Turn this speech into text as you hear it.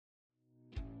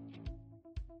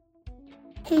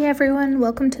Hey everyone,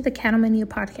 welcome to the Cattleman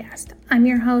podcast. I'm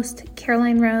your host,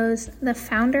 Caroline Rose, the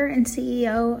founder and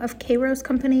CEO of K-Rose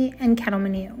Company and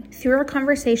Cattleman. Through our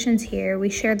conversations here, we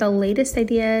share the latest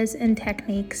ideas and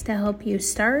techniques to help you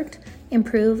start,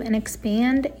 improve, and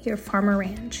expand your farm or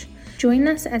ranch. Join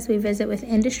us as we visit with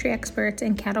industry experts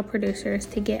and cattle producers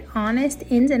to get honest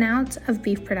ins and outs of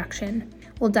beef production.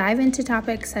 We'll dive into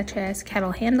topics such as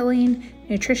cattle handling,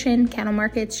 nutrition, cattle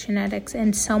markets, genetics,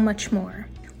 and so much more.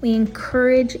 We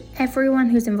encourage everyone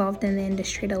who's involved in the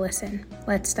industry to listen.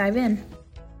 Let's dive in.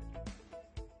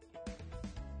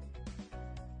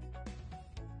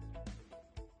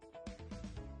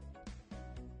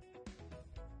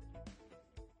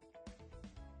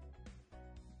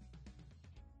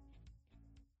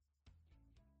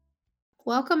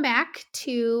 Welcome back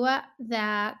to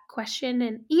the question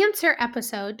and answer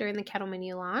episode during the Cattleman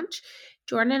launch.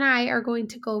 Jordan and I are going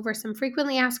to go over some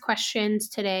frequently asked questions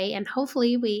today, and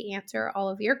hopefully we answer all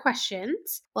of your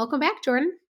questions. Welcome back,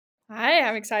 Jordan. Hi,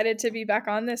 I'm excited to be back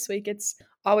on this week. It's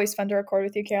always fun to record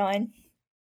with you, Caroline.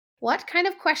 What kind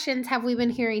of questions have we been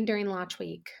hearing during launch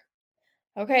week?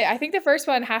 Okay, I think the first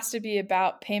one has to be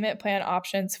about payment plan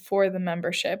options for the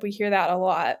membership. We hear that a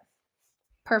lot.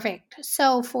 Perfect.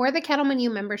 So for the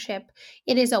Cattleman membership,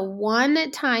 it is a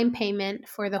one-time payment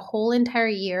for the whole entire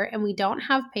year, and we don't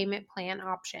have payment plan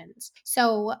options.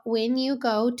 So when you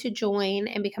go to join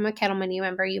and become a Cattleman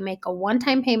member, you make a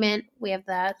one-time payment. We have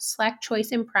the Select,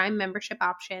 Choice, and Prime membership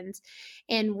options.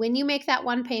 And when you make that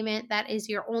one payment, that is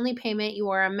your only payment.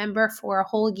 You are a member for a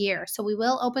whole year. So we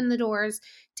will open the doors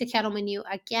to Cattleman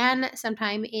again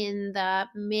sometime in the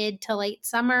mid to late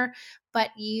summer, but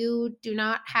you do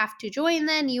not have to join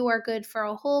then. You are good for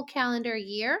a whole calendar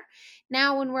year.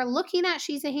 Now, when we're looking at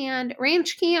She's a Hand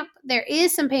Ranch Camp, there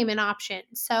is some payment options.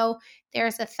 So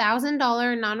there's a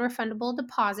 $1,000 non-refundable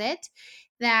deposit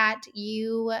that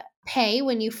you pay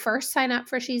when you first sign up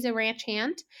for She's a Ranch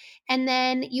Hand. And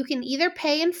then you can either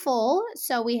pay in full.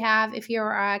 So we have, if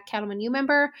you're a Cattleman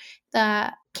member,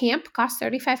 the camp costs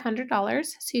 $3,500.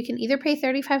 So you can either pay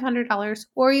 $3,500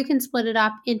 or you can split it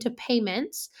up into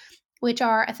payments, which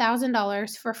are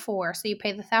 $1,000 for 4. So you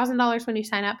pay the $1,000 when you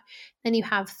sign up. Then you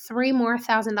have 3 more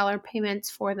 $1,000 payments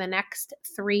for the next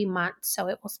 3 months. So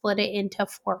it will split it into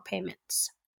 4 payments.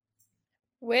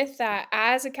 With that,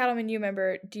 as a Cattleman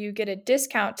member, do you get a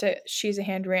discount to She's a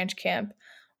Hand Ranch Camp,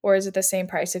 or is it the same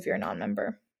price if you're a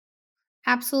non-member?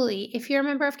 Absolutely. If you're a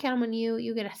member of Cattleman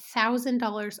you get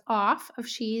 $1,000 off of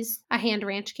She's a Hand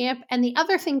Ranch Camp. And the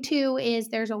other thing too is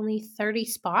there's only 30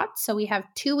 spots. So we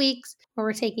have 2 weeks where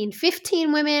we're taking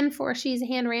 15 women for She's a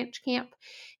Hand Ranch Camp.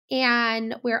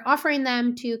 And we're offering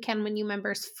them to Cattleman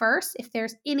members first. If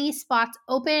there's any spots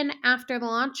open after the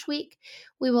launch week,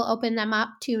 we will open them up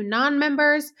to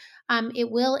non-members.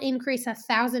 It will increase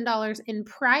 $1,000 in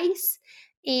price,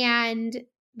 and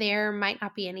there might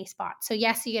not be any spots. So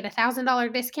yes, you get a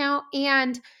 $1,000 discount.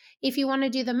 And if you want to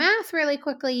do the math really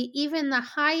quickly, even the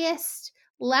highest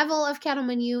level of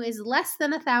Cattleman is less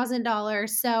than $1,000.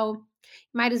 So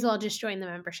you might as well just join the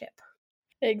membership.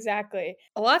 Exactly.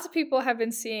 Lots of people have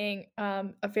been seeing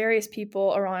various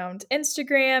people around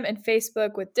Instagram and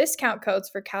Facebook with discount codes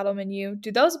for Cattleman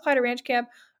Do those apply to Ranch Camp,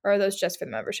 or are those just for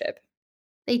the membership?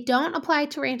 They don't apply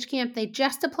to Ranch Camp. They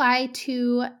just apply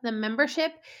to the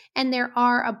membership. And there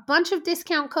are a bunch of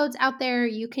discount codes out there.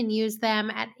 You can use them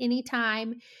at any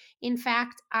time. In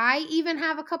fact, I even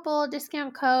have a couple of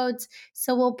discount codes.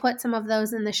 So we'll put some of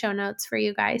those in the show notes for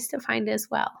you guys to find as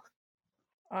well.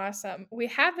 Awesome. We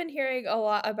have been hearing a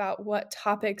lot about what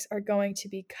topics are going to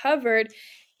be covered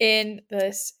in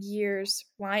this year's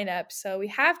lineup. So we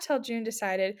have till June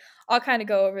decided. I'll kind of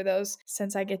go over those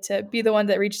since I get to be the one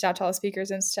that reached out to all the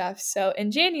speakers and stuff. So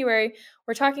in January,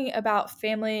 we're talking about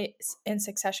family and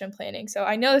succession planning. So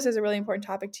I know this is a really important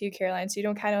topic to you, Caroline. So you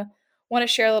don't kind of want to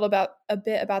share a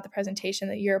bit about the presentation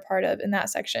that you're a part of in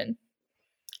that section.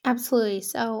 Absolutely.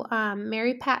 So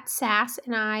Mary Pat Sass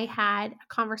and I had a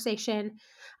conversation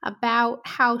about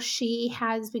how she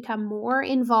has become more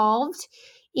involved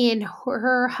in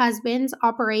her husband's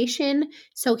operation.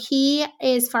 So he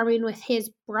is farming with his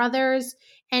brothers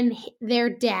and their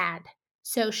dad.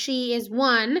 So she is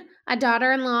a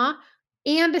daughter-in-law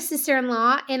and a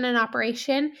sister-in-law in an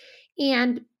operation.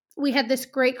 And we had this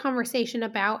great conversation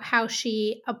about how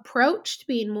she approached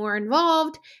being more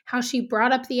involved, how she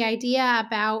brought up the idea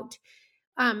about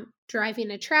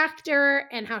driving a tractor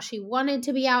and how she wanted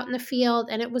to be out in the field.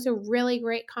 And it was a really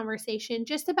great conversation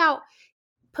just about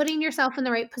putting yourself in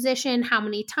the right position, how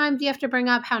many times you have to bring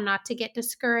up, how not to get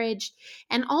discouraged,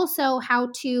 and also how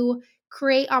to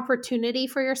create opportunity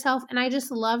for yourself. And I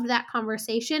just loved that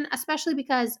conversation, especially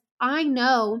because I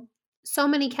know so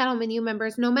many Cattleman U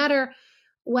members, no matter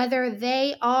whether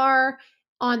they are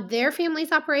on their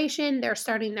family's operation, they're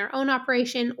starting their own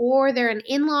operation, or they're an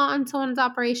in law on someone's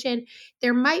operation,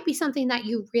 there might be something that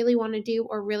you really want to do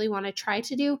or really want to try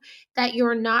to do that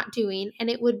you're not doing. And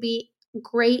it would be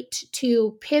great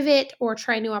to pivot or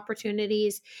try new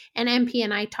opportunities. And MP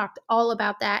and I talked all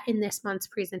about that in this month's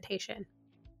presentation.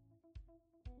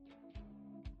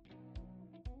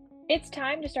 It's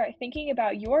time to start thinking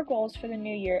about your goals for the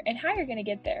new year and how you're going to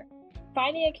get there.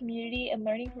 Finding a community and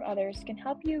learning from others can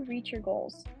help you reach your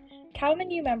goals. Cattleman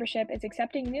U membership is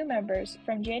accepting new members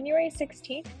from January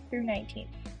 16th through 19th,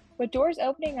 with doors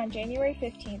opening on January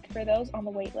 15th for those on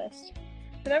the wait list.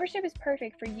 The membership is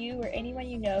perfect for you or anyone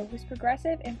you know who's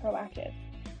progressive and proactive.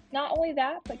 Not only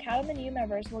that, but Cattleman U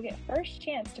members will get first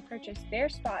chance to purchase their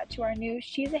spot to our new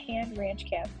She's a Hand Ranch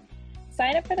Camp.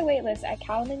 Sign up for the waitlist at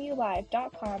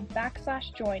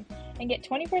cattlemanulive.com/join and get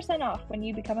 20% off when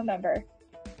you become a member.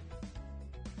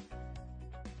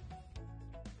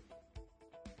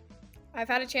 I've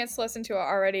had a chance to listen to it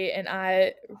already and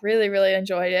I really, really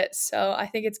enjoyed it. So I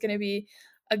think it's going to be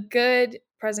a good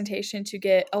presentation to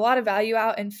get a lot of value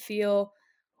out and feel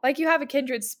like you have a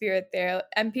kindred spirit there.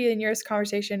 MP and yours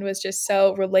conversation was just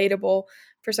so relatable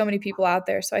for so many people out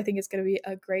there. So I think it's going to be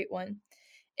a great one.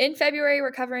 In February,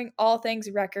 we're covering all things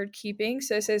record keeping.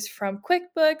 So, this is from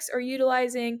QuickBooks or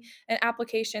utilizing an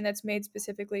application that's made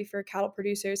specifically for cattle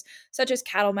producers, such as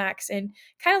CattleMax, and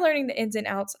kind of learning the ins and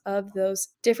outs of those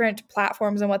different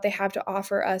platforms and what they have to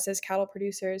offer us as cattle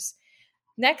producers.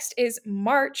 Next is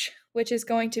March, which is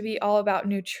going to be all about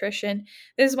nutrition.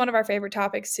 This is one of our favorite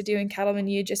topics to do in Cattleman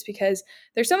U just because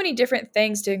there's so many different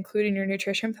things to include in your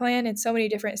nutrition plan and so many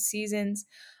different seasons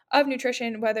of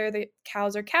nutrition, whether the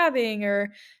cows are calving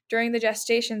or during the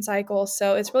gestation cycle.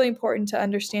 So it's really important to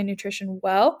understand nutrition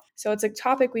well. So it's a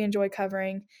topic we enjoy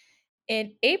covering.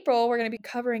 In April, we're going to be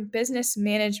covering business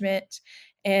management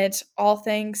and all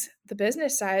things the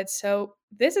business side. So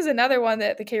this is another one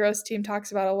that the K-Rose team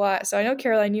talks about a lot. So I know,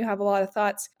 Caroline, you have a lot of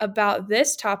thoughts about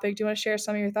this topic. Do you want to share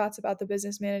some of your thoughts about the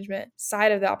business management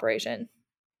side of the operation?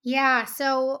 Yeah,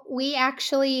 so we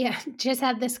actually just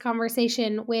had this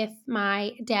conversation with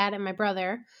my dad and my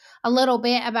brother a little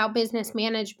bit about business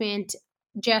management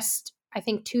just, I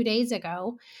think, 2 days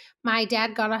ago. My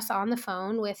dad got us on the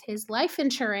phone with his life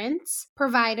insurance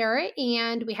provider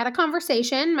and we had a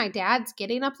conversation. My dad's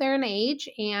getting up there in age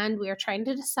and we are trying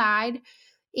to decide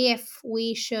if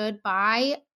we should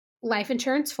buy life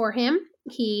insurance for him.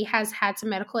 He has had some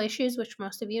medical issues, which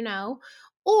most of you know,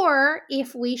 or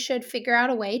if we should figure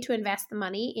out a way to invest the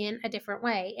money in a different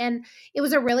way. And it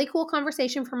was a really cool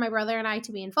conversation for my brother and I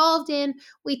to be involved in.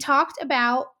 We talked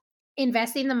about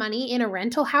investing the money in a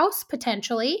rental house,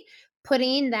 potentially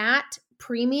putting that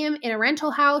premium in a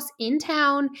rental house in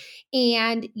town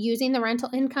and using the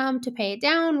rental income to pay it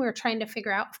down. We are trying to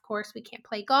figure out, of course, we can't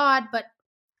play God, but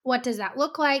what does that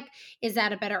look like? Is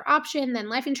that a better option than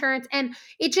life insurance? And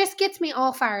it just gets me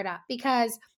all fired up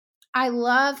because I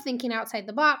love thinking outside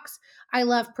the box. I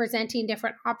love presenting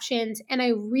different options. And I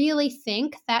really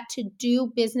think that to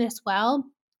do business well,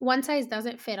 one size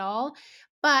doesn't fit all.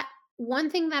 But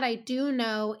one thing that I do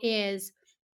know is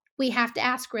we have to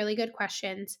ask really good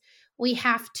questions. We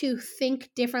have to think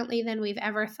differently than we've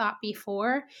ever thought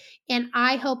before. And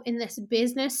I hope in this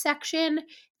business section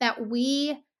that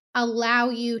we allow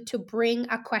you to bring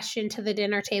a question to the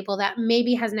dinner table that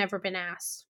maybe has never been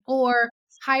asked, or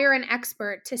hire an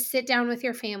expert to sit down with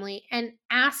your family and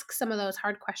ask some of those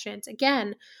hard questions.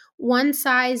 Again, one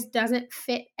size doesn't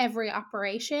fit every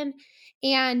operation.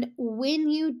 And when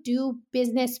you do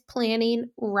business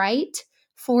planning right,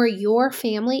 for your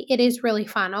family, it is really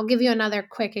fun. I'll give you another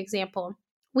quick example.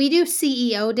 We do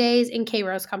CEO days in K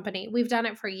Rose Company. We've done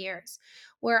it for years,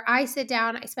 where I sit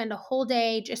down, I spend a whole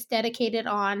day just dedicated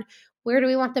on where do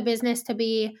we want the business to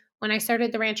be. When I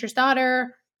started the Rancher's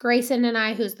Daughter, Grayson and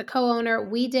I, who's the co owner,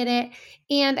 we did it.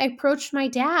 And I approached my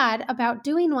dad about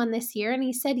doing one this year, and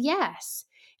he said yes.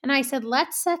 And I said,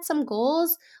 let's set some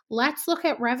goals. Let's look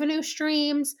at revenue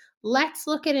streams. Let's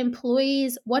look at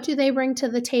employees. What do they bring to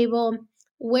the table?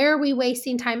 Where are we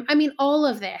wasting time? I mean, all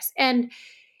of this. And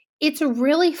it's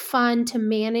really fun to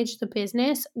manage the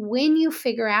business when you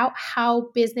figure out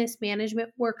how business management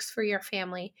works for your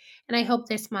family. And I hope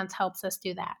this month helps us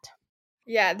do that.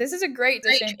 Yeah, this is a great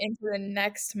addition into the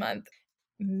next month,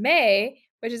 May,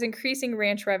 which is increasing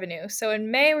ranch revenue. So in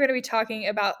May, we're going to be talking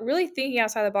about really thinking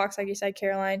outside the box, like you said,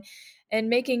 Caroline, and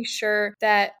making sure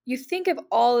that you think of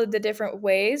all of the different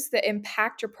ways that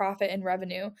impact your profit and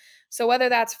revenue. So whether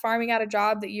that's farming out a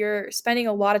job that you're spending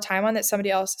a lot of time on that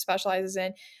somebody else specializes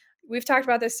in, We've talked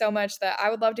about this so much that I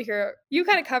would love to hear you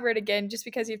kind of cover it again just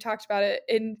because you've talked about it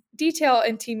in detail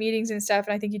in team meetings and stuff.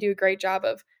 And I think you do a great job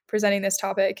of presenting this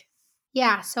topic.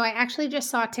 Yeah, so I actually just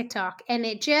saw TikTok and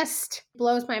it just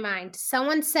blows my mind.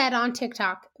 Someone said on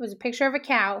TikTok, it was a picture of a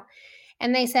cow,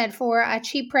 and they said for a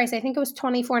cheap price, I think it was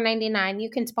 $24.99, you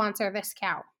can sponsor this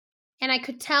cow. And I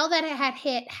could tell that it had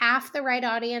hit half the right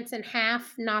audience and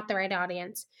half not the right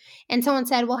audience. And someone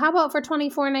said, "Well, how about for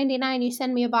 $24.99 you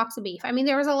send me a box of beef?" I mean,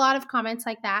 there was a lot of comments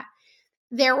like that.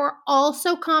 There were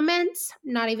also comments,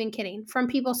 not even kidding, from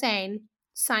people saying,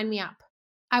 "Sign me up.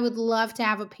 I would love to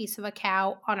have a piece of a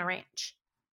cow on a ranch."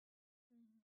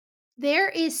 There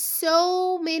is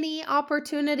so many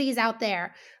opportunities out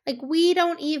there. Like, we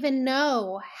don't even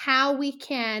know how we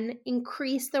can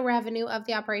increase the revenue of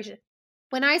the operation.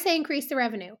 When I say increase the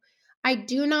revenue, I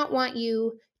do not want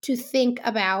you to think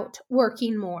about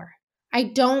working more. I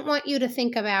don't want you to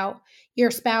think about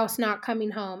your spouse not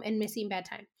coming home and missing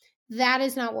bedtime. That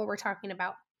is not what we're talking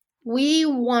about. We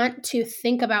want to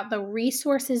think about the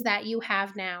resources that you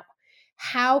have now.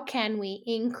 How can we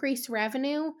increase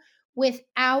revenue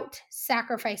without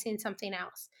sacrificing something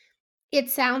else? It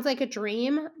sounds like a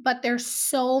dream, but there's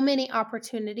so many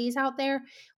opportunities out there.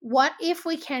 What if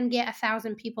we can get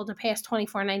 1,000 people to pay us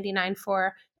 $24.99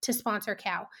 for to sponsor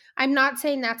cow? I'm not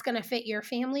saying that's going to fit your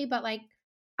family, but like,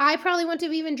 I probably wouldn't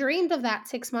have even dreamed of that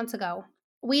 6 months ago.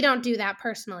 We don't do that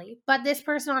personally, but this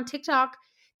person on TikTok,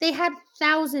 they had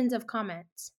thousands of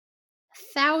comments.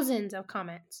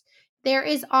 There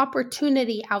is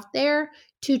opportunity out there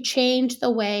to change the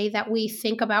way that we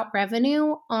think about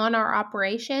revenue on our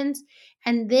operations.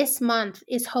 And this month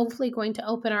is hopefully going to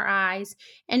open our eyes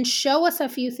and show us a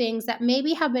few things that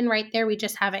maybe have been right there, we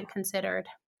just haven't considered.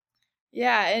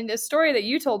 Yeah, and a story that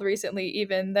you told recently,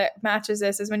 even that matches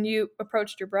this, is when you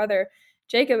approached your brother,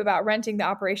 Jacob, about renting the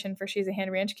operation for She's a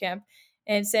Hand Ranch Camp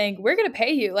and saying, "We're going to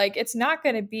pay you. Like, it's not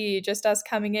going to be just us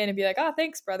coming in and be like, oh,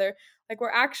 thanks, brother. Like,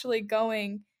 we're actually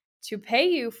going to pay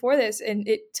you for this." And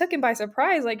it took him by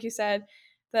surprise, like you said,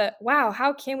 that, wow,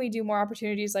 how can we do more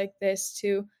opportunities like this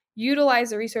to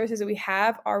utilize the resources that we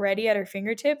have already at our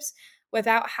fingertips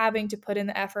without having to put in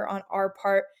the effort on our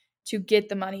part to get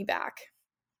the money back?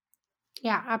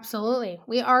 Yeah, absolutely.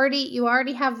 You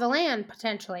already have the land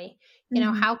potentially.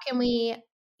 Mhm. How can we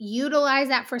utilize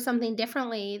that for something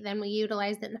differently than we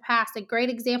utilized it in the past? A great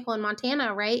example in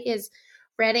Montana, right, is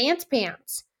Red Ants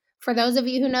Pants. For those of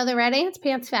you who know the Red Ants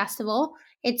Pants Festival,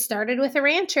 it started with a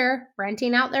rancher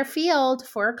renting out their field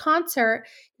for a concert.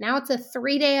 Now it's a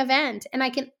 3-day event, and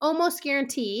I can almost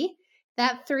guarantee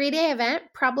that 3-day event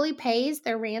probably pays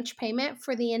their ranch payment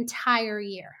for the entire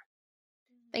year.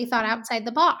 They thought outside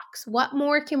the box. What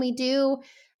more can we do?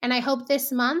 And I hope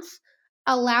this month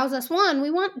allows us, one,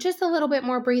 we want just a little bit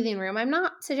more breathing room. I'm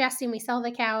not suggesting we sell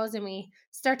the cows and we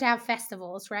start to have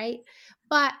festivals, right?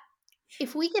 But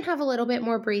if we can have a little bit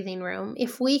more breathing room,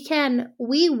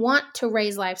 we want to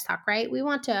raise livestock, right? We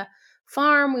want to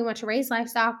farm, we want to raise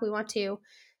livestock, we want to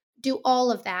do all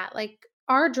of that. Like,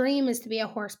 our dream is to be a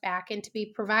horseback and to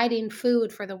be providing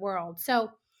food for the world.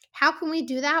 So, how can we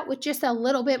do that with just a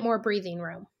little bit more breathing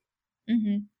room?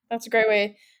 Mhm. That's a great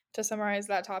way to summarize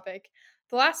that topic.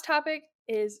 The last topic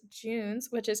is June's,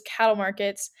 which is cattle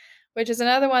markets, which is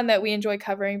another one that we enjoy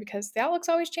covering because the outlook's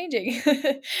always changing.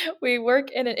 We work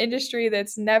in an industry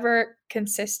that's never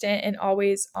consistent and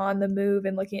always on the move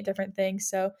and looking at different things.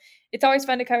 So it's always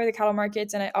fun to cover the cattle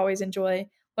markets, and I always enjoy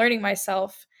learning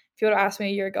myself. If you would have asked me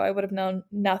a year ago, I would have known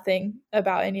nothing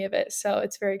about any of it. So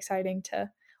it's very exciting to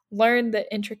learn the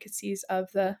intricacies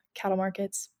of the cattle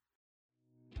markets.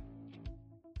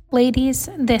 Ladies,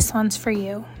 this one's for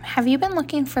you. Have you been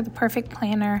looking for the perfect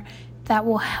planner that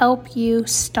will help you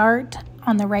start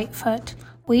on the right foot?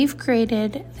 We've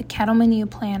created the Cattleman U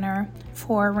Planner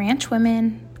for ranch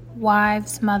women,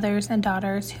 wives, mothers, and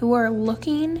daughters who are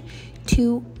looking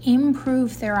to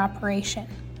improve their operation.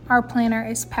 Our planner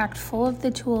is packed full of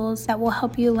the tools that will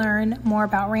help you learn more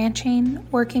about ranching,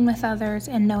 working with others,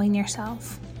 and knowing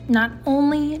yourself. Not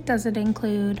only does it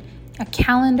include a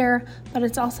calendar, but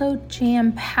it's also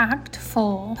jam-packed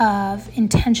full of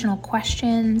intentional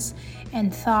questions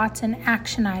and thoughts and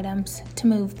action items to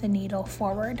move the needle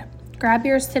forward. Grab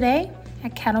yours today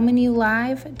at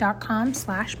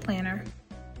cattlemanulive.com/planner.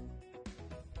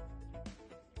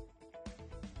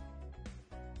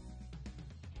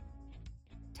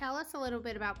 Tell us a little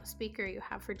bit about the speaker you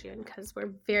have for June because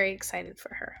we're very excited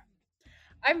for her.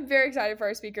 I'm very excited for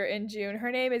our speaker in June.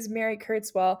 Her name is Mary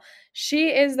Kurtzwell. She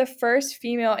is the first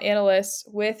female analyst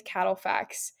with Cattle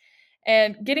Facts.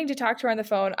 And getting to talk to her on the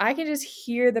phone, I can just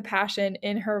hear the passion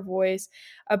in her voice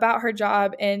about her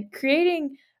job and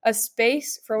creating a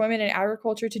space for women in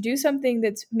agriculture to do something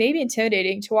that's maybe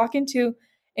intimidating, to walk into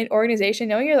an organization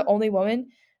knowing you're the only woman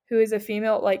who is a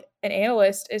female, like an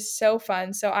analyst, is so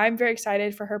fun. So I'm very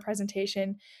excited for her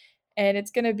presentation, and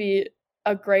it's going to be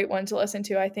a great one to listen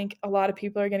to. I think a lot of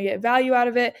people are going to get value out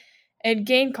of it and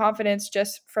gain confidence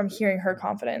just from hearing her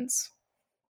confidence.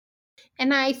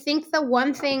 And I think the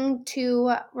one thing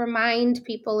to remind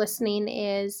people listening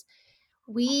is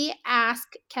we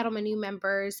ask Cattleman U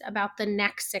members about the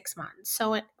next 6 months.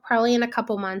 So probably in a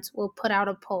couple months, we'll put out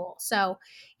a poll. So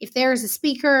if there's a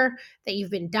speaker that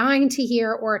you've been dying to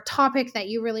hear or a topic that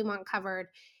you really want covered,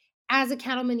 as a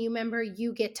Cattleman U member,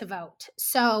 you get to vote.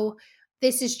 So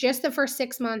this is just the first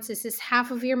 6 months. This is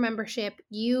half of your membership.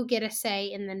 You get a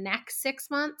say in the next 6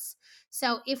 months.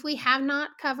 So if we have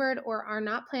not covered or are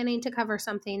not planning to cover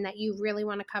something that you really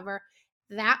want to cover,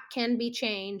 that can be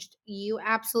changed. You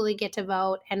absolutely get to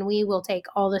vote, and we will take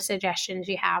all the suggestions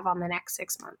you have on the next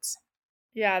 6 months.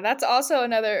 Yeah, that's also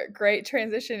another great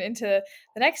transition into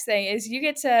the next thing is you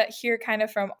get to hear kind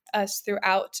of from us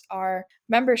throughout our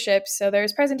membership. So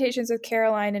there's presentations with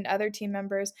Caroline and other team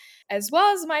members, as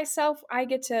well as myself. I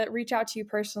get to reach out to you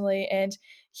personally and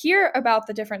hear about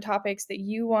the different topics that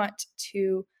you want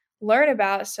to learn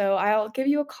about. So I'll give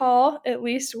you a call at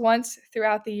least once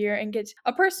throughout the year and get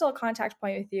a personal contact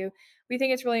point with you. We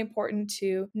think it's really important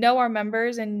to know our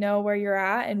members and know where you're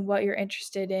at and what you're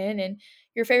interested in and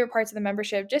your favorite parts of the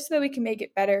membership, just so that we can make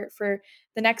it better for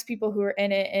the next people who are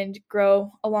in it and grow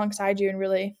alongside you and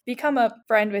really become a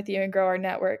friend with you and grow our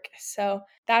network. So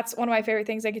that's one of my favorite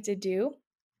things I get to do.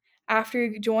 After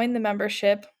you join the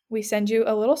membership, we send you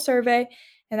a little survey,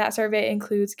 and that survey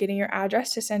includes getting your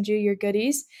address to send you your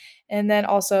goodies and then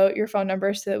also your phone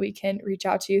number so that we can reach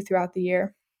out to you throughout the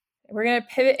year. We're going to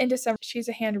pivot into some She's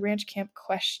a Hand Ranch Camp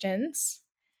questions.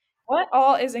 What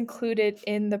all is included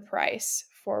in the price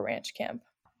for Ranch Camp?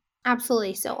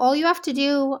 Absolutely. So all you have to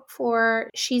do for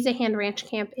She's a Hand Ranch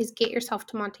Camp is get yourself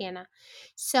to Montana.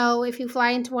 So if you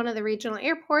fly into one of the regional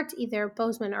airports, either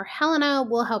Bozeman or Helena,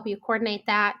 we'll help you coordinate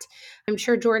that. I'm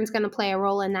sure Jordan's going to play a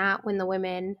role in that when the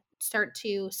women start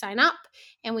to sign up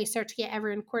and we start to get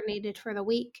everyone coordinated for the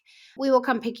week. We will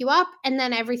come pick you up, and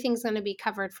then everything's going to be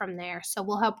covered from there. So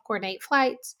we'll help coordinate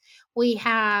flights. We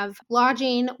have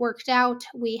lodging worked out.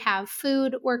 We have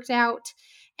food worked out.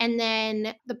 And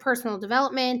then the personal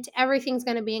development, everything's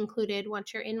going to be included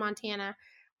once you're in Montana.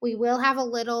 We will have a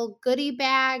little goodie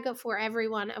bag for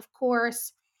everyone, of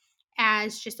course,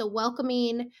 as just a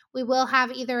welcoming. We will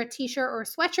have either a t-shirt or a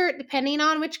sweatshirt, depending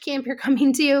on which camp you're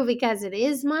coming to, because it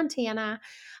is Montana.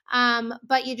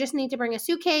 But you just need to bring a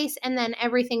suitcase, and then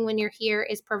everything when you're here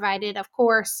is provided, of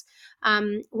course.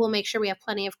 We'll make sure we have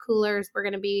plenty of coolers. We're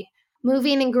going to be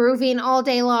moving and grooving all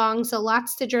day long, so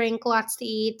lots to drink, lots to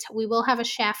eat. We will have a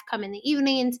chef come in the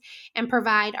evenings and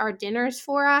provide our dinners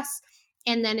for us,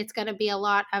 and then it's going to be a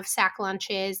lot of sack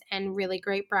lunches and really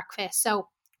great breakfast. So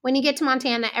when you get to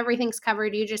Montana, everything's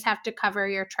covered. You just have to cover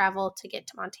your travel to get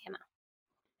to Montana.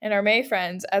 And our May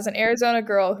friends, as an Arizona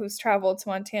girl who's traveled to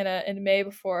Montana in May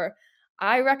before,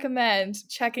 I recommend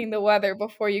checking the weather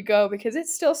before you go because it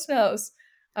still snows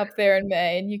up there in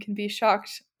May and you can be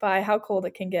shocked by how cold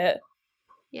it can get.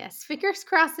 Yes, fingers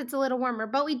crossed it's a little warmer.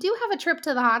 But we do have a trip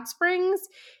to the hot springs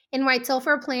in White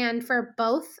Sulphur planned for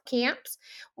both camps.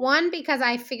 One, because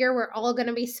I figure we're all going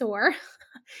to be sore.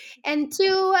 And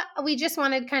two, we just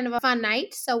wanted kind of a fun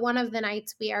night. So one of the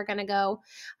nights we are going to go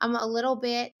a little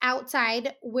bit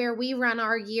outside where we run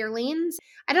our yearlings.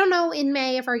 I don't know in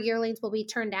May if our yearlings will be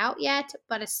turned out yet,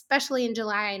 but especially in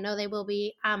July, I know they will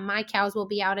be. My cows will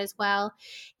be out as well.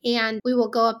 And we will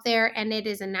go up there, and it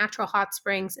is a natural hot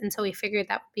springs. And so we figured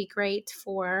that would be great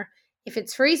for if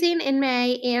it's freezing in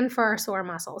May and for our sore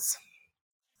muscles.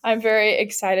 I'm very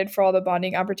excited for all the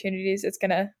bonding opportunities it's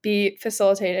going to be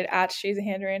facilitated at She's a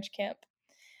Hand Ranch Camp.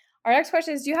 Our next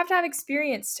question is, do you have to have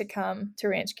experience to come to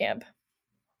ranch camp?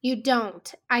 You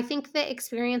don't. I think the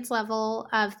experience level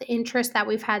of the interest that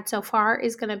we've had so far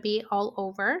is going to be all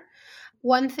over.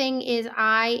 One thing is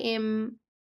I am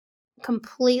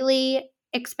completely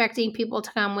expecting people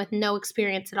to come with no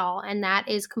experience at all, and that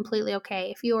is completely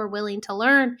okay. If you are willing to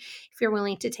learn, if you're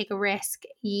willing to take a risk,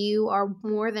 you are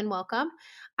more than welcome.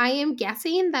 I am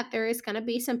guessing that there is going to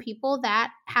be some people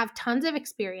that have tons of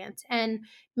experience, and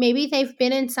maybe they've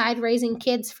been inside raising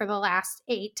kids for the last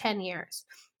 8-10 years,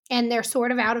 and they're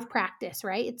sort of out of practice,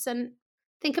 right?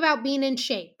 Think about being in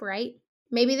shape, right?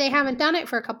 Maybe they haven't done it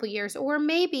for a couple years, or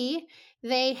maybe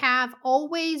they have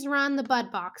always run the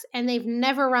bud box and they've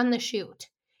never run the chute.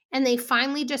 And they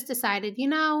finally just decided,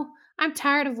 I'm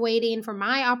tired of waiting for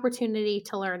my opportunity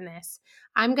to learn this.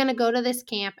 I'm going to go to this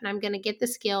camp and I'm going to get the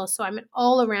skills so I'm an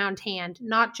all around hand,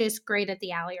 not just great at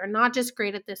the alley or not just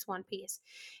great at this one piece.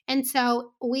 And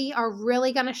so we are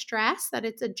really going to stress that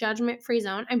it's a judgment free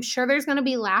zone. I'm sure there's going to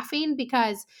be laughing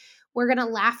because we're going to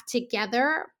laugh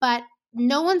together, but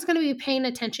no one's going to be paying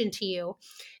attention to you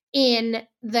in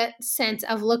the sense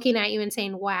of looking at you and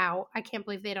saying, wow, I can't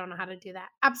believe they don't know how to do that.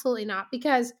 Absolutely not.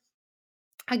 Because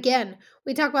again,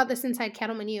 we talk about this inside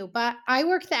Cattleman U, but I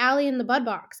work the alley in the bud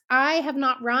box. I have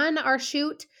not run or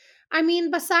shoot. I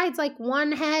mean, besides like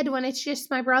one head when it's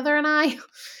just my brother and I,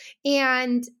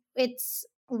 and it's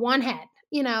one head,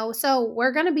 so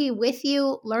we're going to be with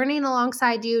you, learning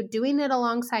alongside you, doing it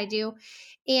alongside you.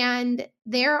 And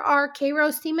there are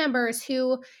K-Rose team members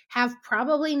who have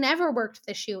probably never worked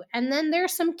the shoot. And then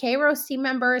there's some K-Rose team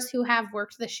members who have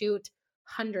worked the shoot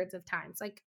hundreds of times.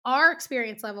 Like our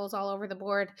experience levels all over the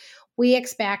board. We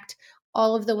expect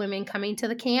all of the women coming to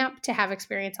the camp to have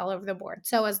experience all over the board.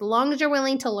 So as long as you're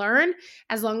willing to learn,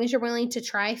 as long as you're willing to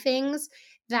try things,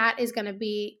 that is going to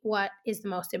be what is the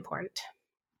most important.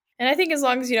 And I think as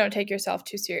long as you don't take yourself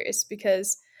too serious,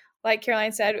 because like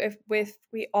Caroline said, if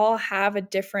we all have a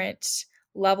different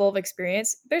level of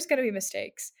experience, there's going to be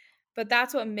mistakes. But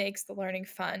that's what makes the learning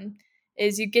fun,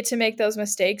 is you get to make those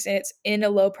mistakes and it's in a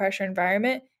low pressure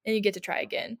environment and you get to try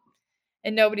again.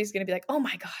 And nobody's going to be like, oh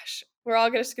my gosh. We're all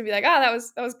just going to be like, that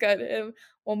was good. And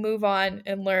we'll move on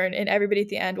and learn. And everybody at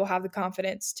the end will have the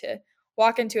confidence to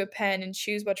walk into a pen and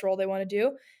choose which role they want to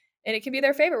do. And it can be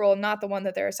their favorite role, not the one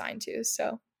that they're assigned to.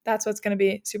 So that's what's going to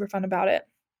be super fun about it.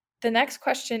 The next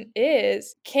question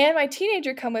is, can my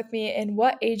teenager come with me, and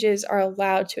what ages are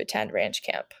allowed to attend ranch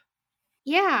camp?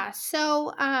 Yeah,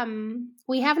 so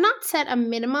we have not set a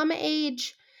minimum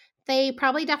age. They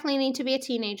probably definitely need to be a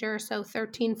teenager, so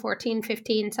 13, 14,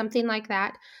 15, something like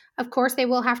that. Of course,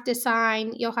 you'll have to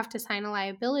sign a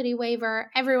liability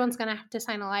waiver. Everyone's going to have to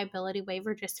sign a liability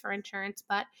waiver just for insurance,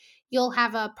 but you'll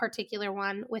have a particular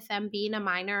one with them being a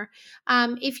minor.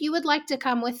 If you would like to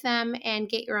come with them and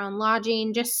get your own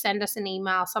lodging, just send us an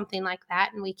email, something like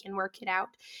that, and we can work it out.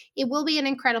 It will be an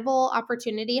incredible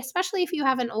opportunity, especially if you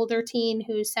have an older teen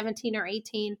who's 17 or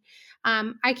 18.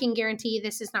 I can guarantee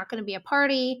this is not going to be a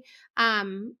party.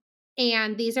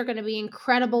 And these are going to be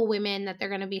incredible women that they're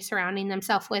going to be surrounding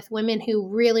themselves with, women who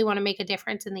really want to make a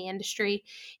difference in the industry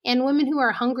and women who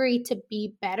are hungry to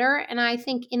be better. And I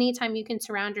think anytime you can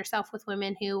surround yourself with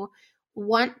women who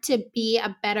want to be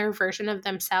a better version of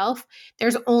themselves,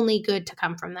 there's only good to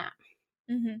come from that.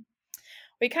 Mm-hmm.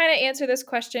 We kind of answered this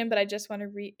question, but I just want to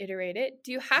reiterate it.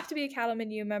 Do you have to be a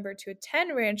Cattleman U member to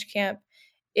attend ranch camp?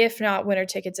 If not, when are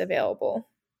tickets available?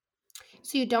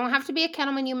 So you don't have to be a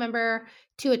Cattleman U member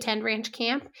to attend ranch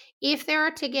camp. If there are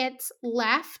tickets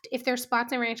left, if there are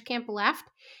spots in ranch camp left,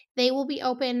 they will be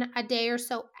open a day or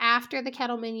so after the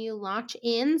Cattleman U launch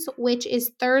ends, which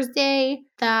is Thursday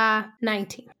the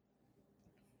 19th.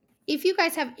 If you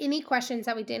guys have any questions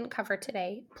that we didn't cover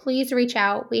today, please reach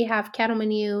out. We have Cattleman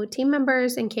U team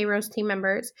members and K-Rose team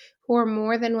members who are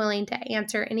more than willing to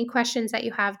answer any questions that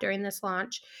you have during this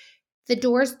launch. The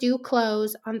doors do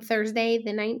close on Thursday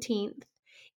the 19th,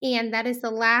 and that is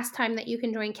the last time that you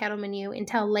can join Cattleman U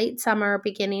until late summer,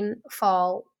 beginning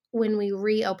fall, when we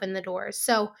reopen the doors.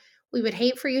 So we would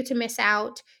hate for you to miss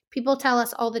out. People tell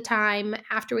us all the time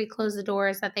after we close the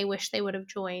doors that they wish they would have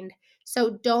joined.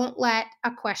 So don't let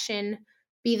a question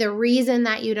be the reason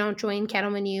that you don't join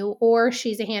Cattleman U or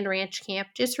She's a Hand Ranch Camp.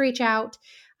 Just reach out.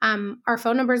 Our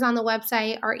phone number is on the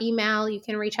website, our email. You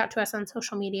can reach out to us on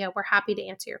social media. We're happy to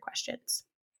answer your questions.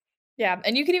 Yeah,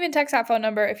 and you can even text that phone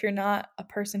number if you're not a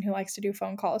person who likes to do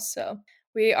phone calls. So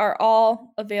we are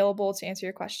all available to answer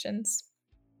your questions.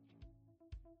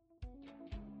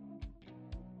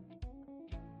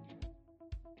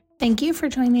 Thank you for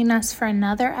joining us for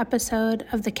another episode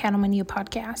of the Cattleman U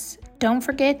podcast. Don't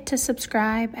forget to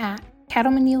subscribe at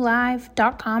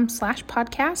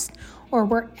cattlemanulive.com/podcast or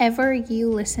wherever you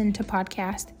listen to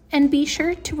podcasts. And be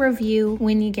sure to review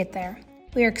when you get there.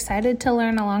 We are excited to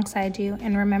learn alongside you,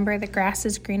 and remember, the grass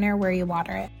is greener where you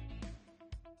water it.